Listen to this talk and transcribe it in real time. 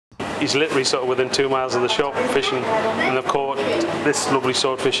he's literally sort of within 2 miles of the shop fishing, and they've caught this lovely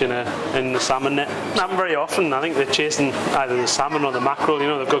swordfish in the salmon net. Not very often. I think they're chasing either the salmon or the mackerel. You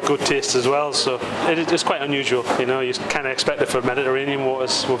know, they've got good taste as well, so it's quite unusual. You know, you kind of expect it for Mediterranean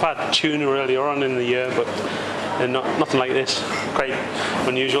waters. We've had tuna earlier on in the year, but nothing like this. Quite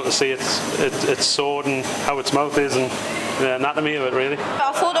unusual to see its sword and how its mouth is and the anatomy of it, really.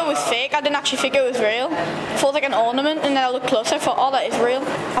 I thought it was fake. I didn't actually think it was real. I thought it was like an ornament, and then I looked closer. I thought, oh, that is real.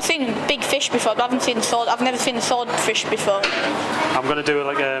 I've seen big fish before, but I haven't seen the sword. I've never seen the swordfish before. I'm going to do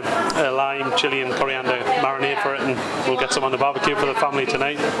like a lime, chilli and coriander marinade for it, and we'll get some on the barbecue for the family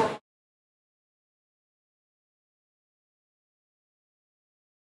tonight.